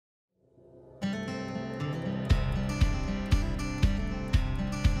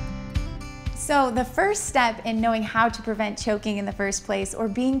So the first step in knowing how to prevent choking in the first place, or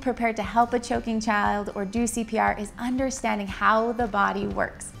being prepared to help a choking child or do CPR, is understanding how the body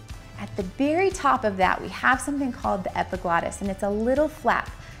works. At the very top of that, we have something called the epiglottis, and it's a little flap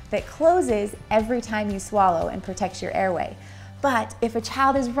that closes every time you swallow and protects your airway. But if a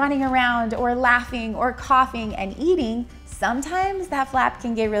child is running around or laughing or coughing and eating, sometimes that flap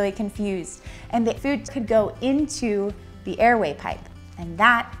can get really confused and the food could go into the airway pipe, and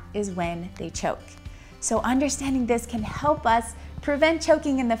that is when they choke. So understanding this can help us prevent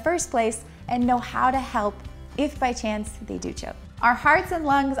choking in the first place and know how to help if by chance they do choke. Our hearts and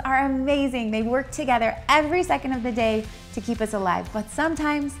lungs are amazing. They work together every second of the day to keep us alive, but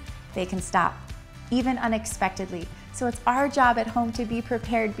sometimes they can stop, even unexpectedly. So it's our job at home to be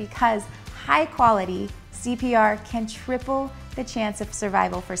prepared, because high quality CPR can triple the chance of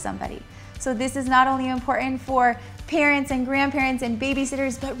survival for somebody. So this is not only important for parents and grandparents and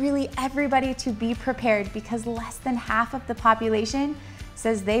babysitters, but really everybody to be prepared, because less than half of the population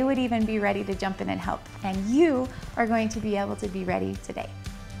says they would even be ready to jump in and help. And you are going to be able to be ready today.